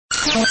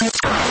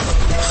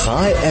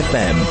Chai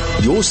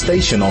FM, your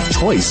station of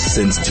choice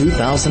since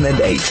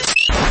 2008.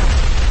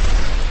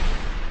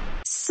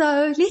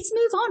 So let's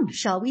move on,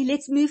 shall we?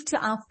 Let's move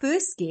to our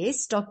first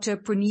guest, Dr.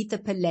 Prinitha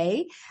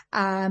Pillay,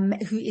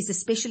 who is a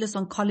specialist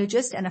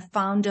oncologist and a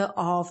founder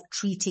of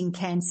Treating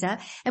Cancer.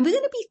 And we're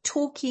going to be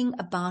talking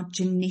about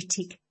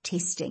genetic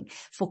testing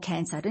for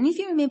cancer. I don't know if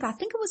you remember, I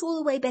think it was all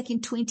the way back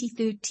in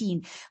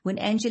 2013 when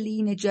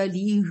Angelina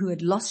Jolie, who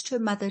had lost her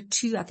mother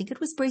to, I think it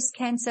was breast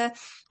cancer,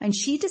 and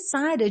she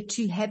decided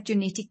to have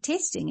genetic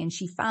testing, and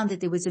she found that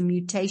there was a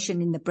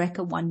mutation in the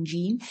BRCA1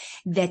 gene,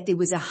 that there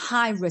was a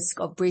high risk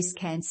of breast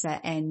cancer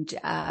and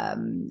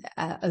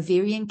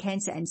ovarian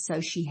cancer, and so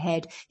she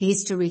had a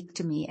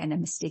hysterectomy and a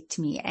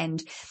mastectomy,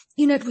 and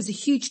it was a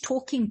huge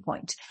talking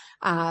point.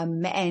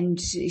 And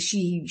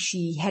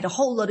she had a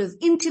whole lot of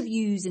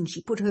interviews and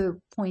she put her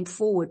point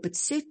forward, but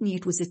certainly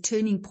it was a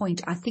turning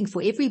point, I think,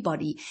 for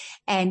everybody.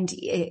 And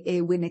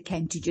when it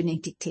came to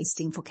genetic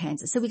testing for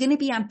cancer. So we're going to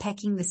be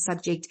unpacking the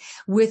subject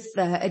with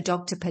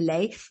Dr.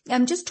 Pillay.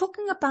 Just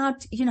talking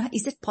about,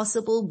 is it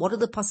possible? What are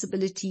the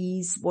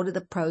possibilities? What are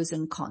the pros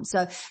and cons?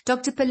 So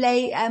Dr.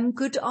 Pillay,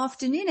 good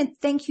afternoon, and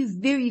thank you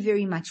very,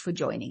 very much for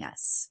joining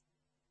us.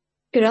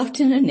 Good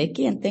afternoon,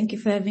 Nikki, and thank you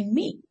for having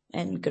me.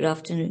 And good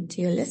afternoon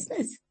to your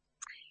listeners.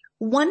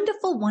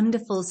 Wonderful,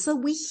 wonderful. So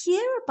we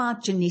hear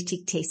about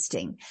genetic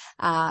testing.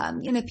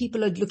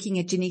 People are looking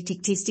at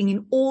genetic testing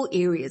in all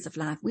areas of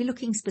life. We're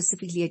looking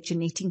specifically at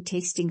genetic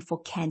testing for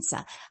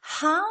cancer.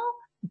 How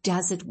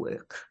does it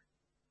work?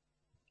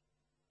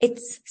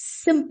 It's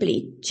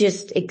simply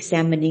just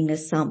examining a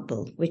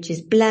sample, which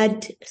is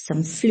blood,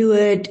 some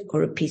fluid,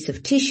 or a piece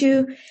of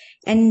tissue.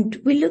 And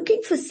we're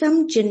looking for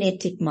some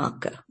genetic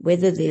marker,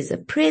 whether there's a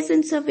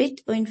presence of it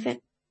or in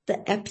fact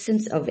the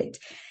absence of it,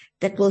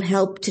 that will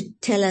help to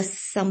tell us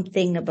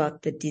something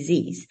about the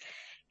disease.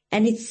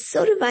 And it's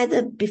sort of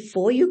either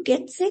before you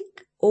get sick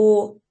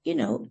or,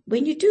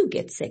 when you do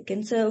get sick.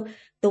 And so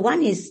the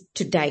one is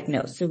to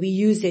diagnose. So we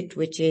use it,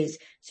 which is,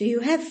 so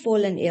you have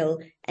fallen ill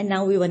and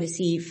now we want to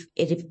see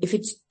if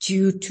it's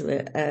due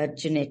to a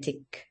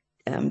genetic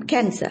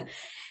cancer.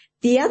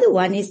 The other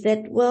one is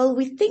that,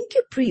 we think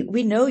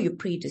we know you're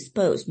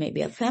predisposed,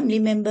 maybe a family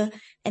member,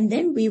 and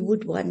then we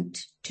would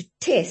want to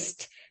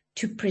test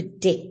to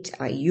predict,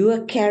 are you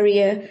a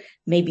carrier?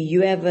 Maybe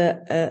you have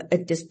a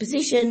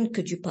disposition.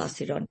 Could you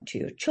pass it on to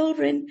your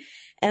children?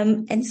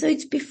 And so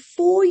it's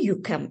before you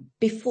become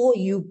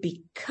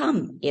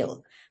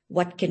ill,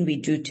 what can we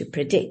do to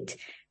predict?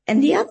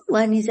 And the other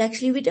one is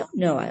actually, we don't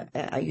know,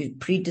 are you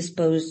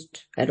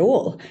predisposed at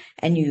all?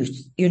 And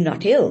you're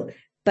not ill,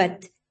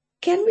 but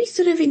can we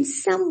sort of in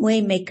some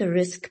way make a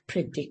risk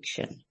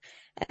prediction?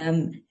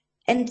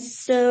 And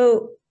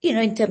so,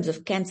 in terms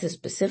of cancer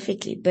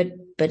specifically,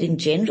 but in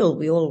general,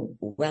 we're all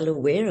well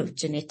aware of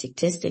genetic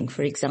testing.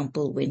 For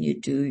example, when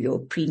you do your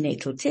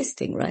prenatal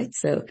testing, right?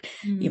 So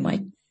you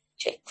might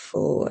check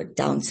for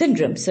Down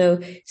syndrome. So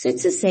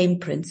it's the same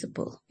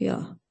principle.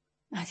 Yeah.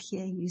 I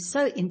hear you.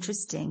 So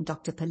interesting,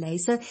 Dr. Pillay.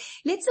 So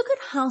let's look at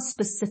how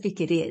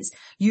specific it is.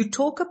 You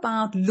talk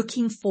about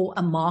looking for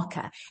a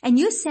marker, and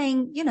you're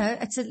saying,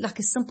 it's like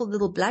a simple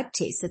little blood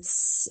test.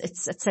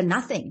 It's a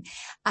nothing.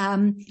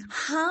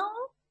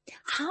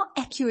 How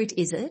accurate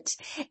is it,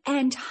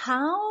 and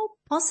how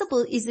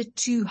possible is it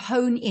to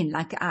hone in?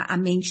 Like I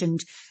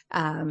mentioned,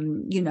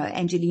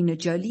 Angelina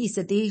Jolie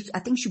said I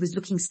think she was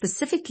looking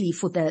specifically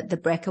for the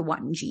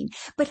BRCA1 gene,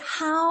 but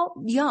how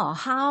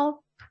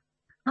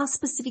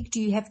specific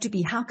do you have to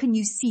be? How can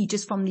you see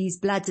just from these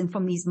bloods and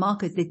from these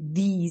markers that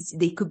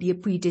there could be a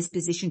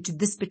predisposition to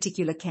this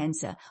particular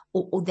cancer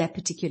or that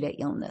particular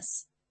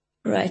illness?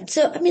 Right.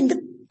 So,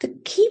 the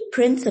key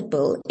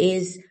principle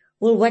is,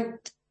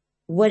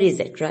 what is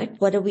it, right?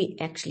 What are we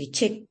actually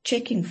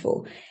checking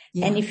for?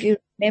 Yeah. And if you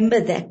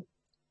remember that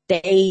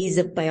days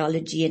of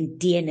biology and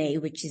DNA,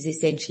 which is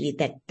essentially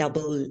that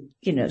double,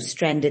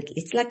 stranded,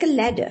 it's like a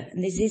ladder,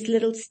 and there's these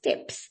little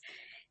steps.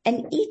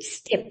 And each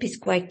step is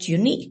quite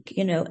unique,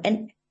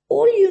 and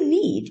all you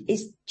need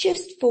is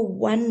just for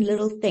one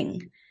little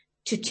thing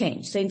to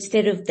change. So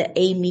instead of the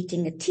A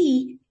meeting a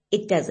T,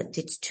 it doesn't.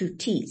 It's two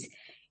T's.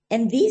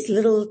 And these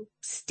little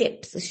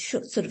steps, a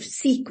sort of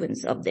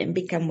sequence of them,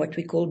 become what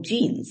we call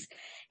genes.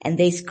 And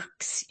they're,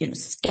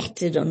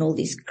 scattered on all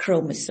these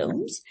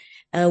chromosomes,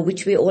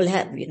 which we all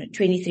have,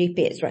 23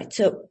 pairs, right?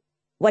 So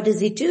what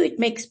does it do? It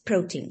makes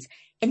proteins.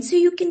 And so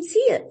you can see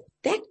it.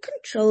 That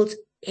controls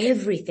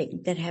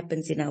everything that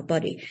happens in our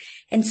body.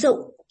 And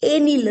so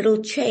any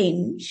little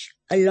change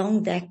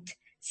along that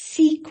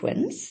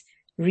sequence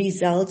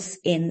results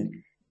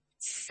in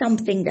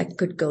something that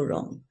could go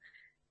wrong.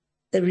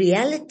 The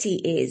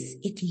reality is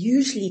it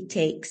usually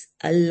takes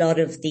a lot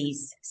of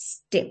these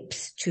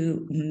steps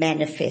to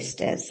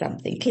manifest as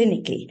something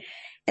clinically.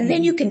 And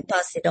then you can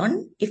pass it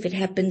on if it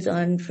happens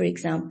on, for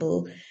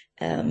example,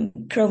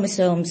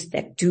 chromosomes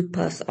that do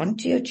pass on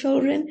to your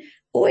children,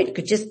 or it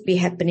could just be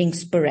happening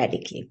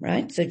sporadically,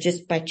 right? So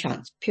just by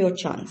chance, pure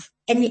chance.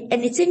 And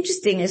it's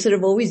interesting. I sort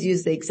of always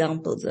use the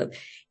examples of,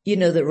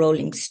 the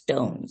Rolling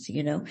Stones,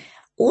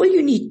 all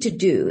you need to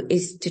do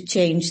is to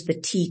change the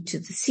T to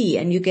the C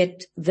and you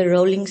get the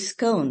rolling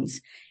scones.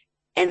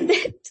 And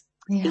that,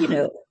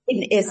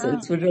 in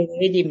essence would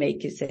already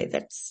make you say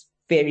that's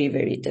very,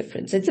 very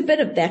different. So it's a bit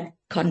of that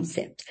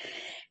concept.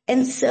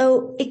 And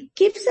so it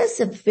gives us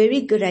a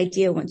very good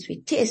idea once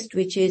we test,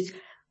 which is,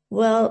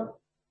 well,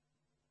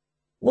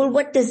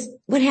 what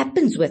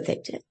happens with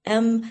it?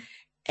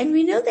 And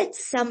we know that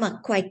some are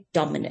quite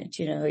dominant.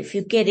 If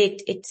you get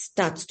it, it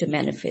starts to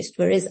manifest,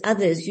 whereas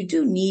others, you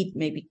do need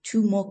maybe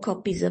 2 more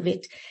copies of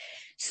it.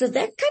 So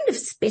that kind of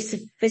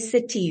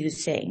specificity you're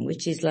saying,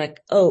 which is like,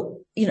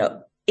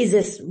 is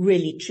this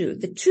really true?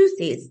 The truth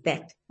is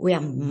that we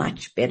are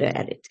much better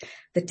at it.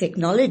 The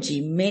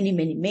technology many,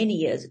 many, many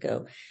years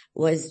ago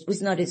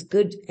was not as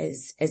good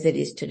as it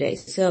is today.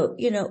 So,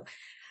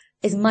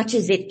 as much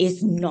as it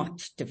is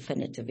not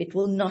definitive, it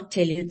will not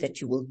tell you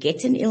that you will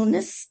get an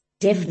illness.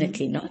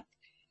 Definitely not.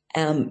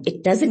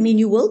 It doesn't mean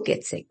you will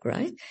get sick,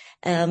 right?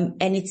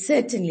 And it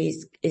certainly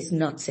is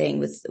not saying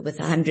with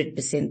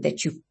 100%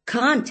 that you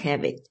can't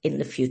have it in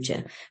the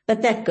future.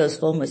 But that goes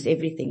for almost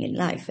everything in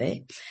life, eh?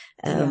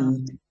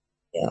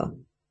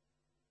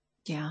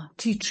 Yeah,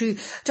 too true.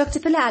 Dr.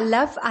 Pillay,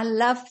 I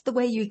love the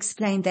way you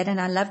explained that,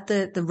 and I love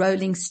the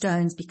Rolling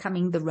Stones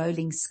becoming the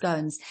Rolling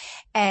Scones.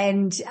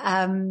 And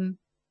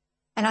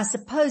I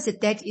suppose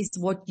that is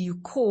what you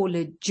call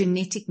a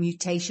genetic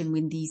mutation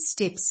when these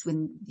steps,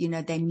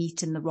 they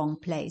meet in the wrong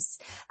place.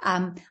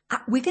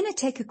 We're going to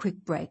take a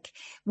quick break.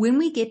 When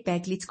we get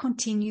back, let's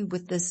continue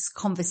with this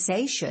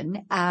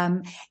conversation.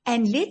 And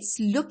let's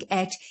look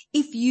at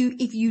if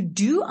you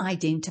do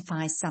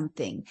identify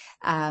something,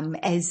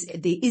 as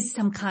there is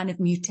some kind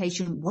of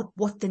mutation,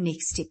 what the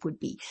next step would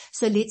be.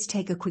 So let's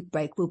take a quick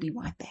break. We'll be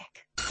right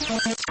back.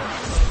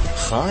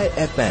 High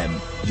FM,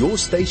 your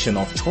station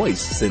of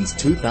choice since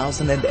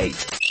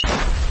 2008.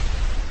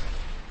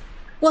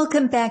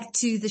 Welcome back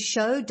to the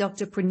show.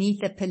 Dr.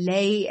 Prinitha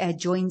Pillay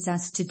joins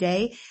us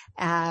today.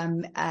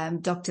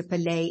 Dr.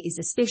 Pillay is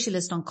a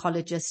specialist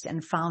oncologist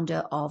and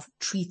founder of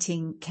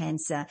Treating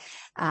Cancer.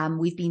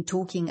 We've been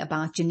talking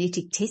about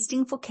genetic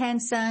testing for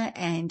cancer,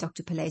 and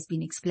Dr. Pillay has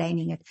been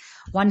explaining it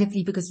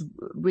wonderfully, because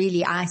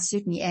really I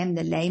certainly am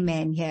the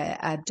layman here,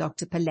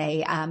 Dr.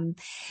 Pillay.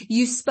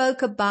 You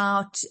spoke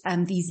about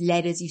these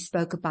ladders. You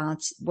spoke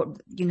about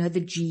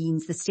the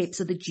genes, the steps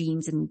of the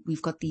genes, and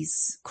we've got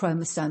these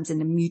chromosomes, and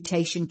the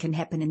mutation can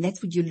happen, and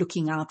that's what you're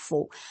looking out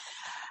for.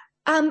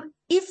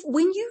 If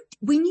when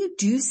you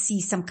do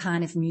see some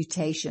kind of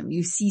mutation,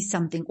 you see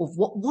something of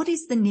what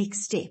is the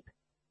next step?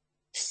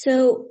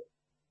 So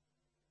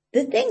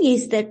the thing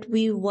is that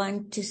we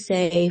want to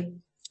say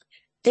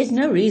there's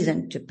no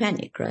reason to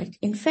panic, right?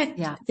 In fact,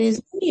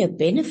 there's only a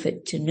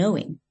benefit to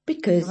knowing,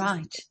 because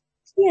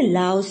it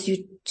allows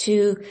you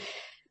to,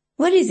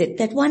 what is it?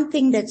 That one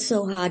thing that's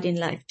so hard in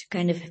life, to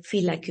kind of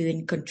feel like you're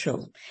in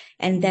control.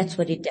 And that's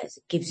what it does.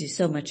 It gives you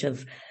so much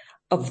of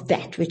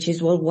that, which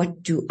is, well,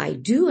 what do I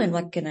do and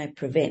what can I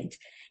prevent?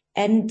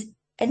 And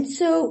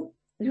so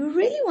you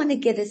really want to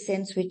get a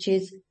sense, which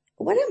is,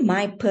 what are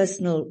my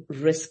personal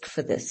risk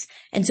for this?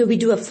 And so we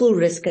do a full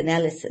risk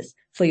analysis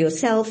for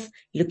yourself,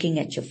 looking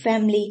at your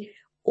family.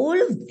 All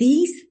of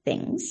these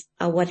things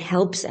are what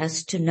helps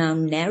us to now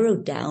narrow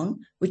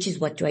down, which is,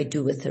 what do I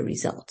do with the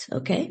result?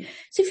 Okay.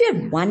 So if you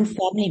have one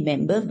family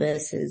member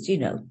versus,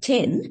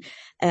 10,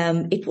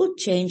 it will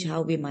change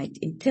how we might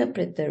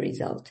interpret the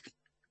result.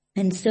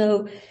 And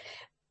so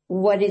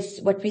what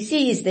we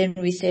see is, then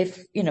we say,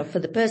 for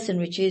the person,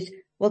 which is,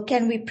 well,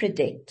 can we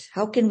predict?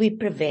 How can we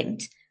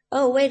prevent?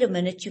 Oh, wait a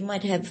minute. You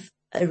might have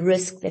a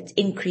risk that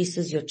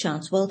increases your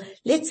chance. Well,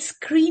 let's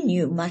screen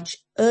you much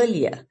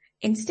earlier,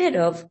 instead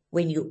of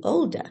when you're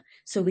older,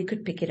 so we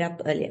could pick it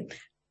up earlier.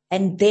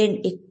 And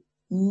then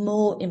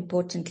more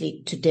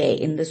importantly today,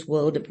 in this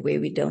world of where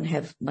we don't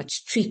have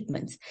much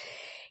treatments,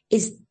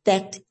 is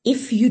that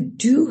if you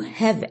do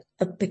have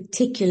a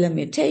particular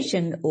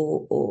mutation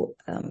or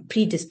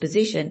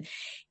predisposition,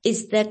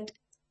 is that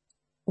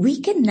we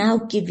can now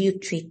give you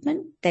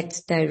treatment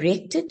that's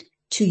directed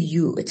to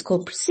you. It's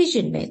called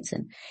precision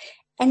medicine.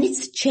 And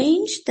it's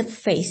changed the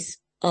face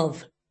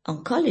of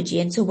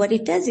oncology. And so what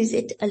it does is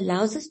it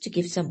allows us to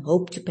give some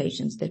hope to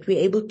patients that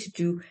we're able to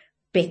do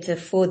better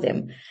for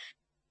them.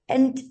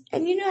 And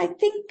I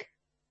think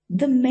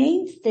the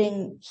main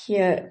thing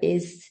here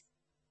is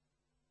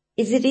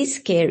it is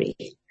scary.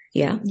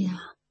 Yeah. Yeah.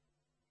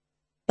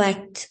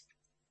 But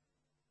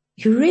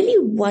you really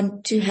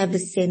want to have a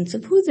sense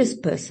of who this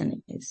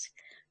person is.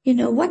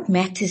 What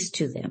matters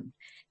to them?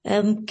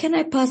 Can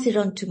I pass it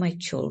on to my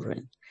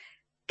children?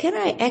 Can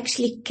I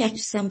actually catch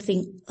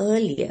something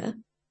earlier?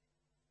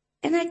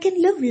 And I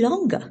can live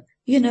longer,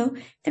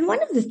 And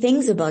one of the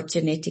things about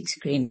genetic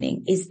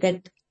screening is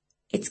that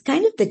it's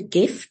kind of the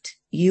gift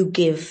you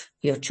give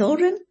your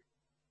children,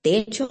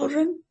 their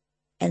children,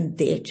 and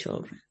their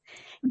children.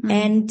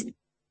 Mm-hmm.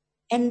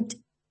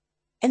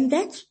 And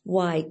that's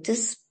why,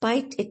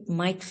 despite it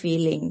might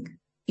feeling,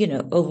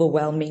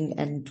 overwhelming,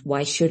 and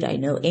why should I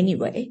know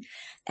anyway?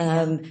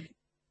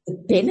 the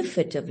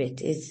benefit of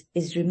it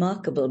is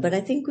remarkable. But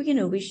I think,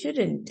 we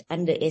shouldn't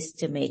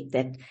underestimate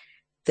that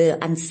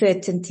the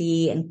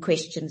uncertainty and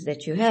questions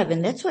that you have.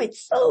 And that's why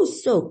it's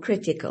so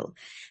critical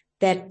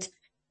that,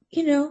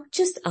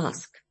 just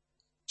ask.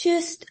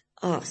 Just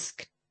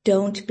ask.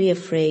 Don't be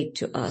afraid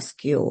to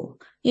ask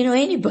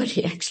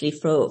anybody actually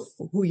for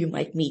who you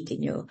might meet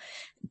in your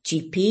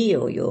GP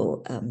or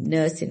your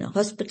nurse in a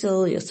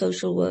hospital, your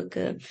social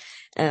worker,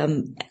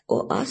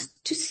 or ask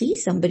to see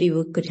somebody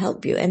who could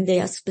help you. And they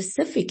are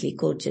specifically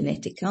called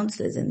genetic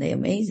counselors, and they're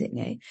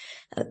amazing,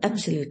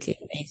 absolutely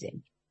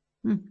amazing.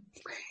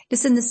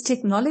 Listen, this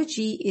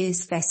technology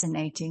is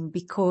fascinating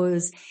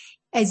because,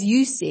 as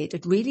you said,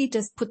 it really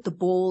does put the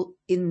ball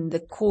in the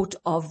court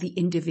of the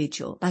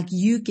individual. Like,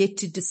 you get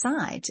to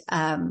decide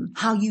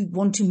how you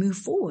want to move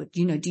forward.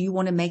 Do you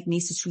want to make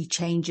necessary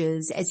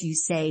changes? As you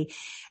say,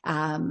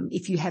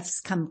 if you have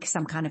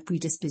some kind of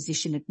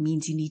predisposition, it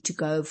means you need to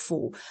go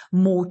for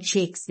more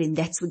checks, then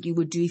that's what you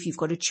would do. If you've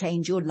got to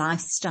change your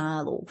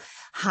lifestyle or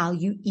how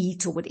you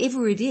eat or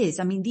whatever it is.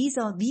 I mean, these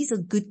are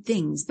good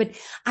things. But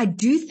I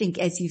do think,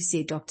 as you've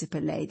said, Dr.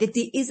 Pillay, that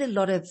there is a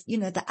lot of,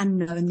 the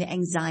unknown, the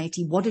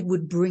anxiety, what it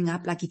would bring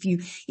up. Like, if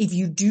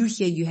you do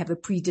hear you have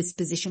a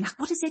predisposition,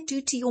 what does that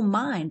do to your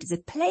mind? Does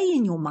it play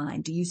in your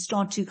mind? Do you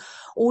start to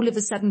all of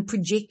a sudden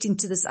project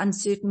into this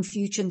uncertain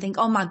future and think,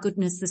 oh my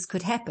goodness, this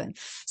could happen?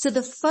 So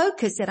the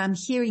focus that I'm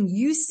hearing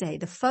you say,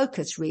 the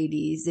focus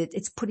really is that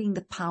it's putting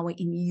the power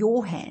in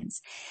your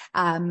hands,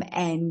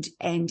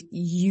 and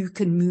you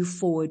can move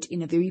forward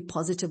in a very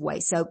positive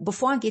way. So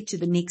before I get to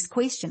the next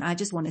question, I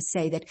just want to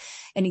say that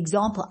an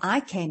example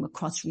I came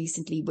across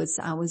recently was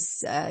I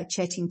was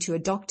chatting to a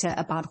doctor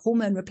about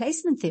hormone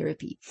replacement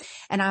therapy.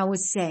 And I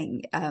was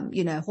saying,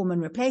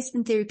 hormone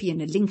replacement therapy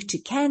and a link to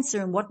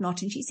cancer and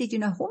whatnot. And she said,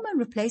 hormone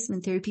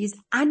replacement therapy is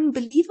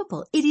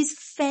unbelievable. It is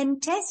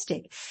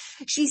fantastic.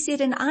 She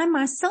said, and I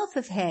myself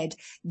have had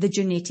the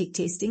genetic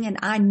testing, and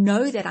I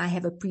know that I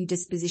have a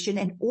predisposition,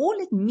 and all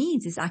it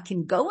means is I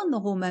can go on the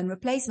hormone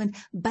replacement,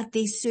 but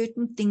there's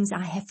certain things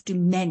I have to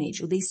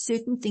manage, or there's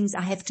certain things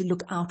I have to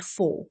look out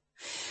for.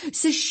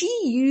 So she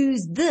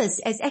used this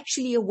as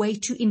actually a way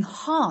to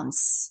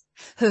enhance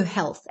her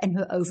health and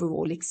her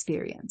overall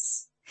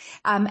experience.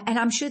 And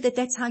I'm sure that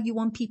that's how you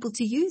want people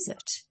to use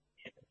it.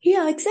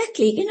 Yeah,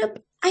 exactly.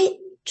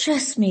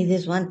 Trust me,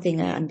 there's one thing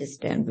I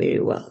understand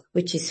very well,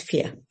 which is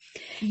fear.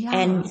 Yeah.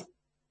 And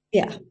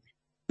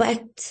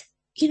but,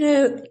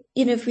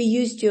 if we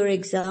used your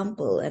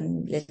example,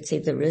 and let's say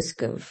the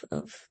risk of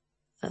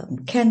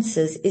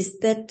cancers, is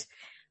that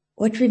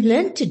what we've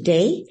learned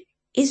today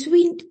is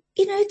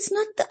it's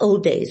not the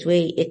old days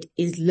where it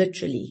is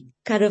literally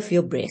cut off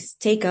your breast,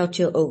 take out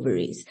your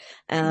ovaries.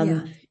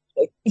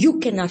 You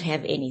cannot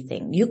have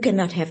anything. You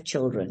cannot have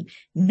children.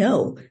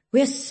 No,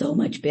 we're so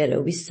much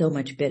better. We're so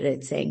much better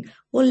at saying,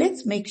 well,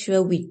 let's make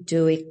sure we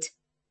do it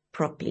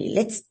properly.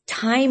 Let's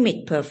time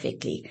it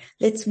perfectly.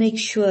 Let's make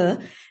sure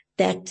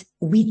that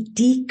we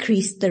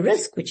decrease the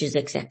risk, which is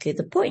exactly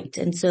the point.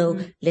 And so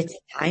let's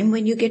time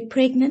when you get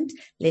pregnant.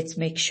 Let's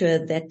make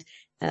sure that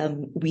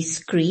we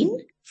screen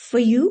for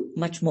you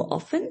much more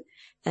often.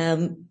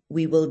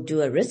 We will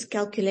do a risk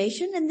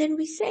calculation, and then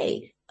we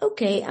say,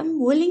 okay, I'm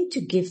willing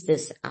to give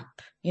this up.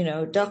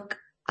 Doc,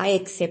 I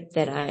accept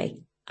that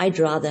I'd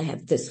rather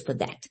have this for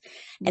that.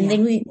 And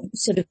then we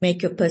sort of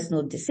make your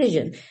personal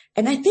decision.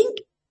 And I think,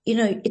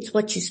 it's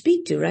what you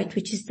speak to, right?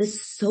 Which is the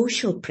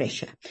social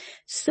pressure.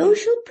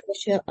 Social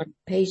pressure on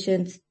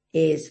patients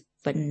is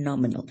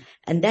phenomenal.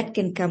 And that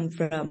can come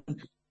from,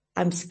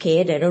 I'm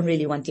scared, I don't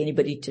really want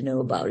anybody to know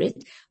about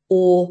it.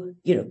 Or,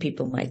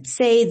 people might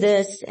say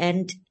this,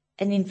 and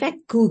in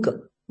fact,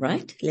 Google,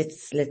 right?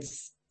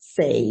 Let's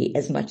say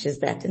as much as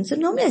that. And so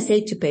normally I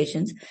say to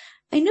patients,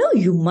 I know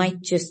you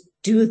might just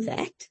do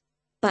that,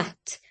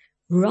 but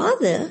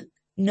rather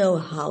know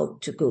how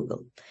to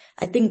Google.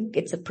 I think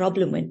it's a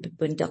problem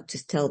when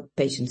doctors tell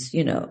patients,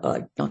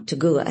 not to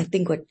Google. I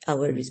think what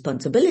our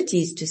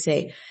responsibility is to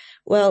say,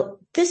 well,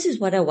 this is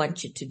what I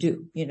want you to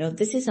do.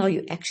 This is how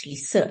you actually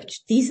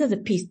search. These are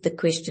the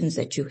questions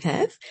that you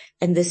have,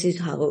 and this is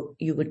how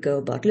you would go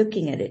about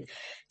looking at it.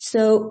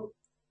 So,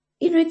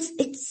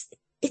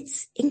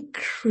 it's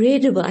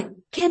incredible. I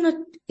cannot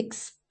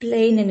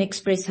explain and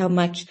express how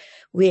much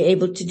we're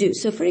able to do.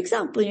 So, for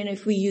example,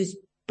 if we use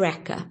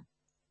BRCA,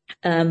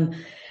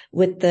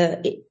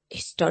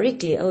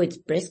 historically, it's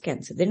breast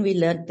cancer. Then we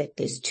learned that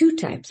there's two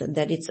types, and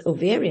that it's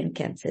ovarian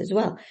cancer as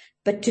well.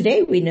 But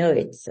today we know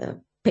it's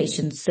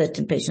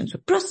certain patients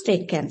with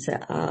prostate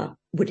cancer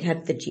would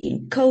have the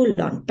gene,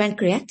 colon,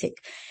 pancreatic.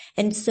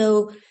 And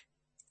so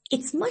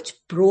it's much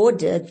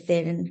broader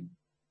than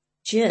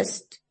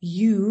just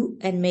you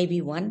and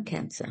maybe one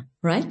cancer,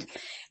 right?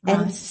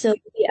 And so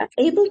we are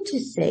able to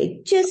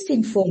say, just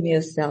inform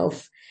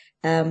yourself,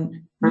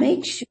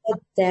 make sure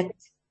that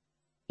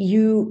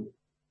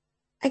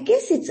I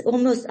guess it's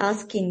almost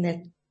asking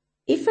that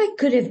if I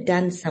could have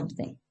done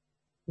something,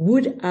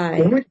 would I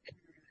have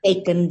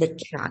taken the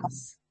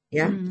chance?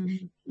 Yeah.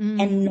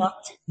 And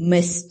not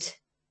missed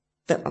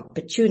the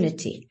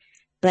opportunity.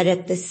 But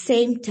at the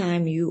same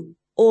time, you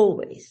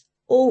always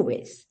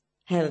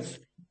have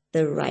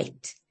the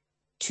right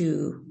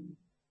to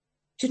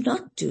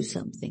not do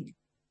something,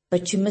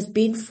 but you must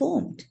be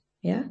informed.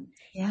 Yeah.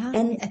 Yeah,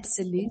 and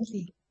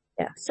absolutely.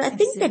 Yeah. So I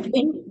think that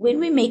when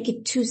we make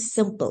it too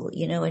simple,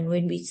 and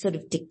when we sort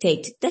of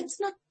dictate, that's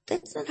not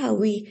how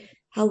we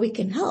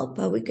can help.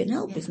 How we can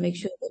help is make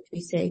sure that we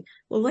say,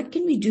 well, what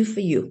can we do for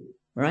you?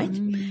 Right.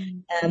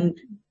 And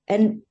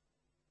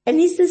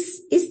is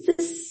this,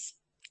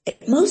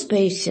 most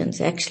patients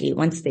actually,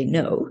 once they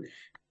know,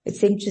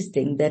 it's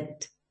interesting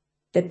that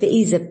there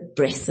is a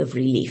breath of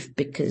relief,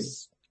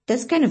 because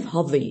that's kind of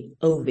hover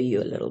over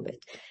you a little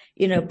bit.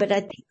 But I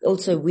think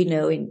also we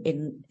know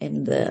in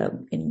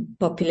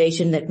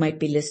population that might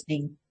be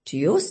listening to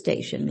your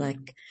station,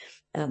 like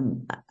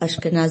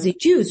Ashkenazi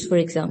Jews, for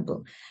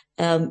example,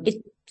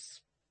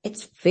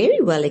 it's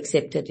very well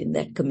accepted in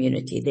that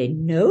community. They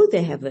know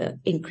they have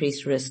an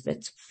increased risk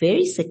that's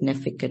very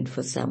significant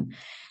for some,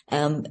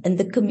 and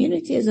the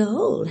community as a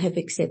whole have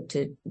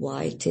accepted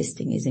why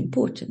testing is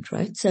important,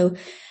 right? So,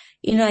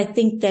 I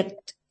think that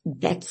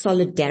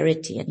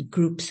solidarity and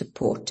group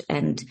support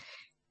and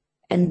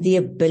the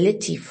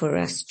ability for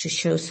us to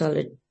show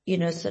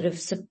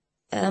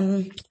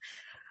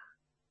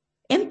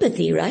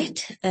empathy,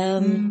 right?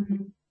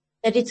 That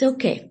it's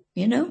okay,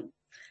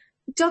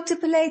 Dr.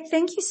 Pillay,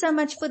 thank you so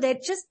much for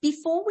that. Just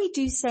before we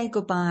do say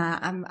goodbye,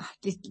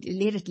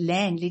 let it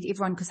land, let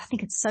everyone, because I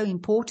think it's so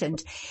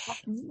important.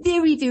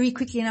 Very, very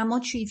quickly, and I'm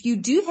not sure if you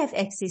do have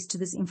access to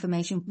this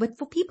information, but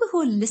for people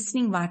who are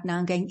listening right now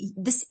and going,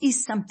 this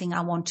is something I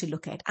want to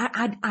look at.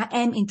 I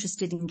am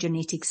interested in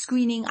genetic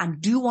screening. I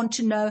do want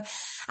to know.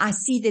 I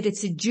see that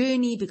it's a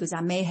journey, because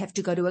I may have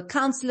to go to a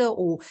counselor,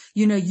 or,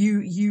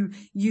 you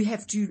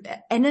have to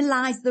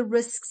analyze the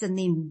risks and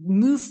then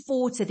move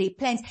forward to their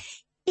plans.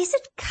 Is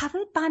it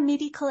covered by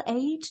medical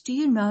aid? Do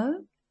you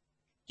know?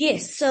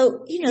 Yes.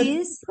 So,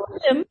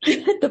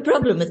 the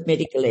problem with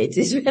medical aid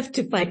is we have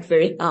to fight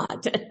very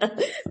hard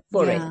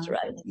for it,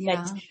 right?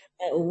 Yeah.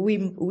 But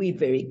we're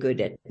very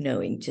good at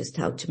knowing just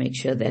how to make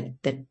sure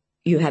that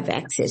you have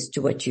access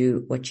to what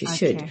you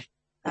should.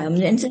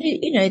 And so,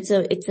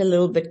 it's a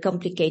little bit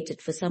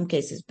complicated for some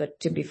cases, but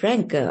to be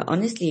frank,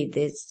 honestly,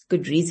 there's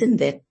good reason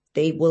that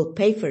they will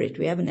pay for it.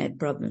 We haven't had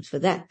problems for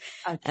that.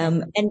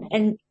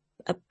 And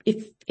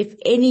if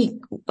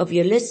any of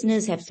your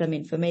listeners have some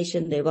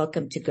information, they're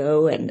welcome to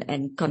go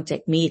and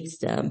contact me. It's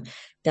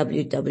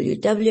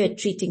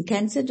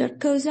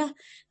www.treatingcancer.coza.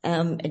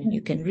 And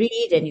you can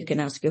read and you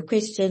can ask your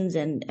questions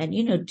and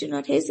do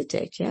not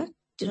hesitate. Yeah.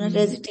 Do not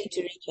hesitate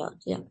to reach out.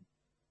 Yeah.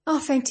 Oh,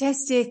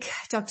 fantastic,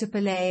 Dr.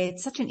 Pillay.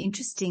 It's such an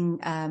interesting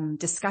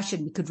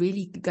discussion. We could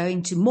really go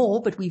into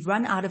more, but we've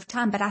run out of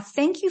time. But I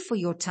thank you for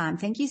your time.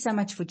 Thank you so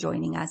much for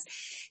joining us.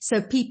 So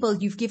people,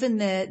 you've given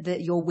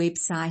your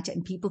website,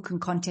 and people can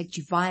contact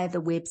you via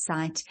the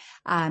website,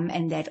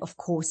 and that, of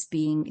course,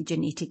 being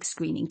genetic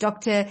screening.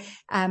 Dr.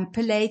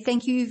 Pillay,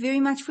 thank you very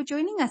much for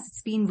joining us.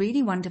 It's been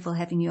really wonderful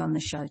having you on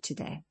the show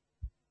today.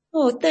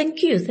 Oh,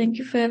 thank you. Thank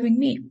you for having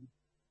me.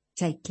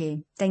 Take care.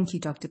 Thank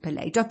you, Dr.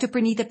 Pillay. Dr.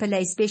 Prinitha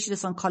Pillay,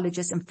 specialist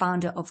oncologist and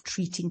founder of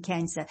Treating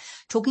Cancer,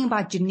 talking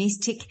about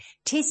genetic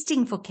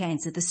testing for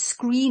cancer, the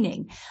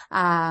screening,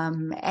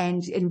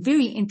 and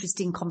very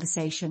interesting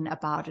conversation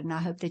about it. And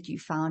I hope that you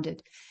found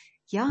it,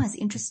 as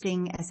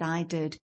interesting as I did.